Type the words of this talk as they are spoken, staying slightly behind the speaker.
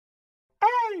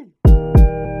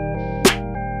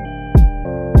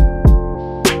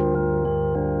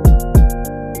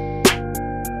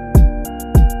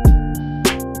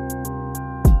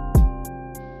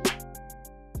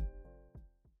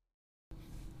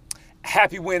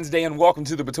Happy Wednesday and welcome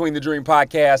to the Between the Dream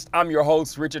podcast. I'm your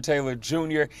host, Richard Taylor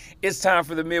Jr. It's time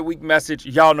for the midweek message.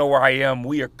 Y'all know where I am.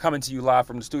 We are coming to you live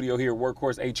from the studio here at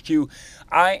Workhorse HQ.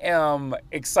 I am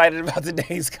excited about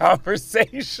today's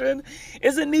conversation.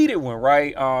 It's a needed one,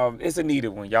 right? It's a needed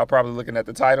one. Y'all probably looking at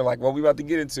the title like, what we about to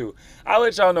get into. I'll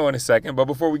let y'all know in a second. But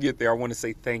before we get there, I want to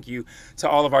say thank you to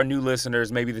all of our new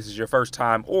listeners. Maybe this is your first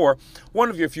time or one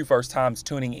of your few first times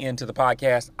tuning into the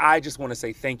podcast. I just want to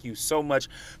say thank you so much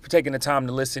for taking the time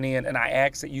to listen in, and I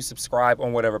ask that you subscribe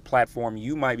on whatever platform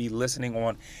you might be listening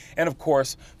on. And of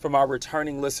course, for my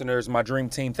returning listeners, my dream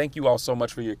team, thank you all so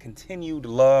much for your continued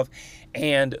love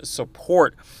and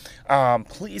support.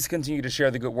 Please continue to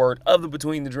share the good word of the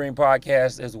Between the Dream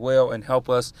podcast as well and help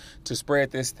us to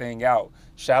spread this thing out.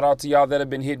 Shout out to y'all that have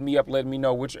been hitting me up, letting me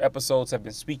know which episodes have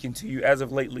been speaking to you as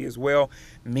of lately as well.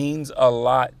 Means a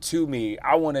lot to me.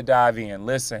 I want to dive in.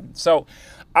 Listen, so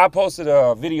I posted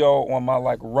a video on my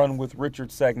Run with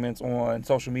Richard segments on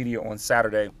social media on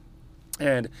Saturday.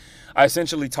 And I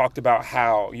essentially talked about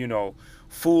how,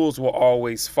 fools will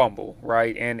always fumble,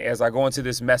 right? And as I go into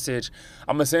this message,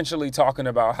 I'm essentially talking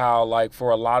about how, for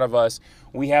a lot of us,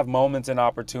 we have moments and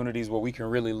opportunities where we can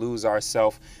really lose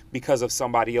ourselves because of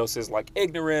somebody else's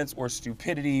ignorance or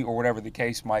stupidity or whatever the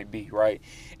case might be, right?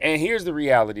 And here's the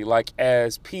reality,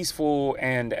 as peaceful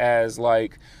and as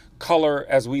color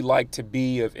as we like to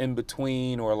be of in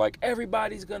between, or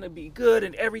everybody's gonna be good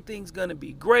and everything's gonna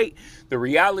be great, the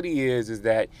reality is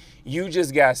that you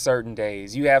just got certain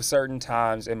days, you have certain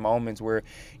times and moments where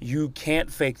you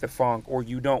can't fake the funk, or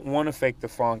you don't want to fake the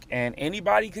funk, and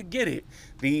anybody could get it.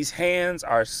 These hands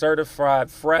are certified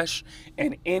fresh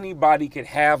and anybody could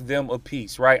have them a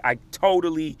piece, right? I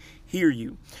totally hear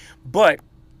you. But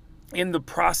in the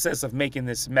process of making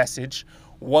this message,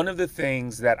 one of the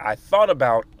things that I thought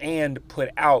about and put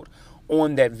out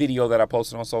on that video that I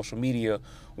posted on social media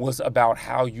was about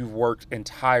how you've worked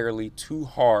entirely too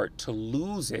hard to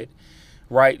lose it,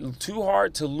 right? Too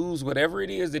hard to lose whatever it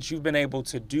is that you've been able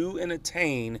to do and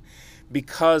attain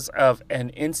because of an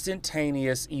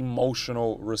instantaneous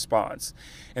emotional response.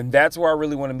 And that's where I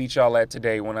really want to meet y'all at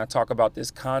today when I talk about this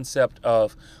concept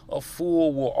of a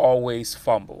fool will always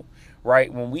fumble.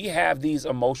 Right? When we have these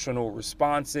emotional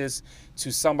responses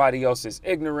to somebody else's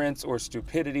ignorance or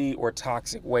stupidity or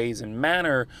toxic ways and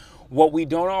manner, what we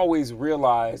don't always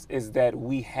realize is that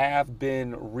we have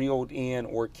been reeled in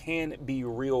or can be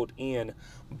reeled in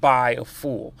by a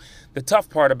fool. The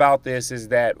tough part about this is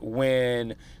that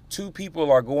when two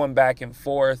people are going back and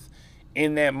forth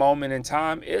in that moment in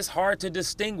time, it's hard to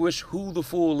distinguish who the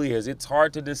fool is. It's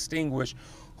hard to distinguish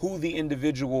who the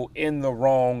individual in the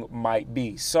wrong might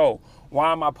be. So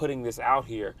why am I putting this out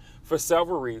here? For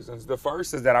several reasons. The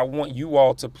first is that I want you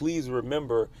all to please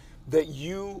remember that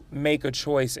you make a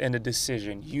choice and a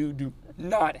decision. You do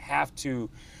not have to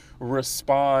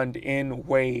respond in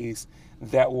ways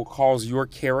that will cause your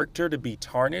character to be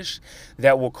tarnished,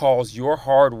 that will cause your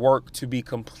hard work to be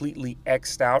completely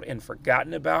X'd out and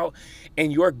forgotten about,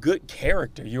 and your good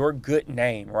character, your good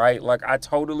name, right? I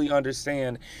totally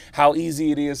understand how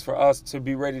easy it is for us to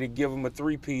be ready to give them a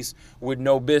 3-piece with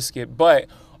no biscuit, but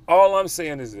all I'm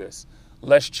saying is this: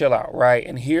 let's chill out, right?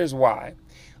 And here's why.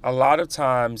 A lot of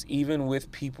times, even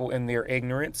with people in their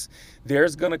ignorance,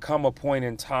 there's going to come a point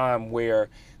in time where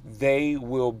they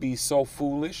will be so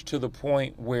foolish to the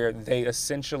point where they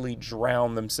essentially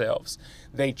drown themselves.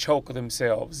 They choke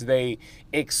themselves. They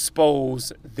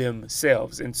expose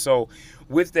themselves. And so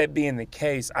with that being the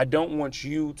case, I don't want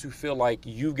you to feel like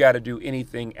you've got to do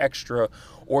anything extra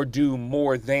or do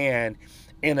more than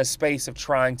in a space of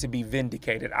trying to be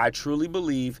vindicated. I truly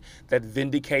believe that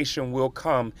vindication will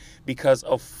come because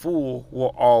a fool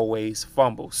will always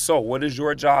fumble. So what is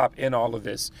your job in all of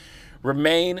this?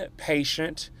 Remain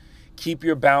patient, keep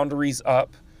your boundaries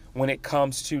up when it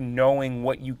comes to knowing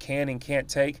what you can and can't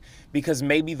take, because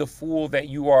maybe the fool that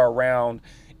you are around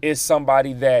is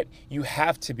somebody that you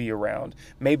have to be around.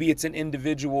 Maybe it's an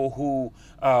individual who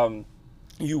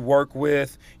you work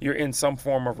with, you're in some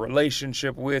form of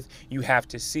relationship with, you have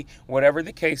to see. Whatever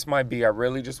the case might be, I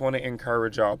really just want to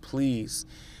encourage y'all, please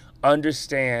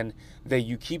understand that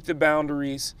you keep the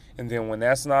boundaries, and then when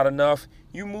that's not enough,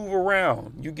 you move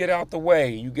around, you get out the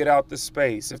way, you get out the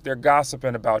space. If they're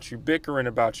gossiping about you, bickering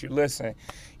about you, listen,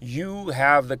 you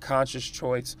have the conscious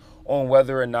choice on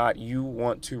whether or not you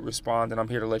want to respond, and I'm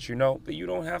here to let you know that you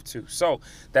don't have to. So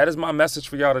that is my message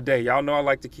for y'all today. Y'all know I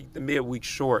like to keep the midweek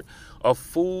short. A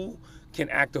fool can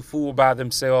act a fool by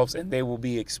themselves and they will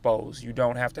be exposed. You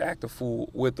don't have to act a fool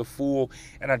with the fool.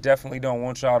 And I definitely don't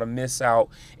want y'all to miss out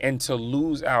and to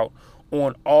lose out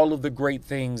on all of the great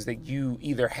things that you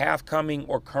either have coming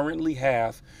or currently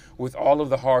have with all of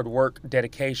the hard work,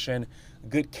 dedication,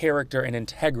 good character, and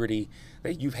integrity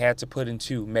that you've had to put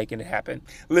into making it happen.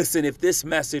 Listen, if this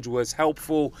message was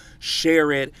helpful,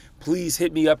 share it. Please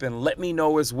hit me up and let me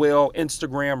know as well.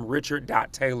 Instagram,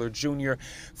 Richard.Taylor Jr.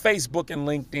 Facebook and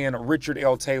LinkedIn, Richard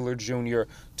L. Taylor Jr.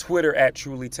 Twitter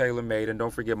 @TrulyTaylorMade. And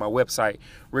don't forget my website,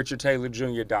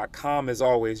 RichardTaylorJr.com. As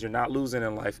always, you're not losing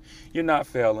in life. You're not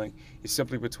failing. You're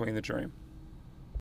simply between the dream.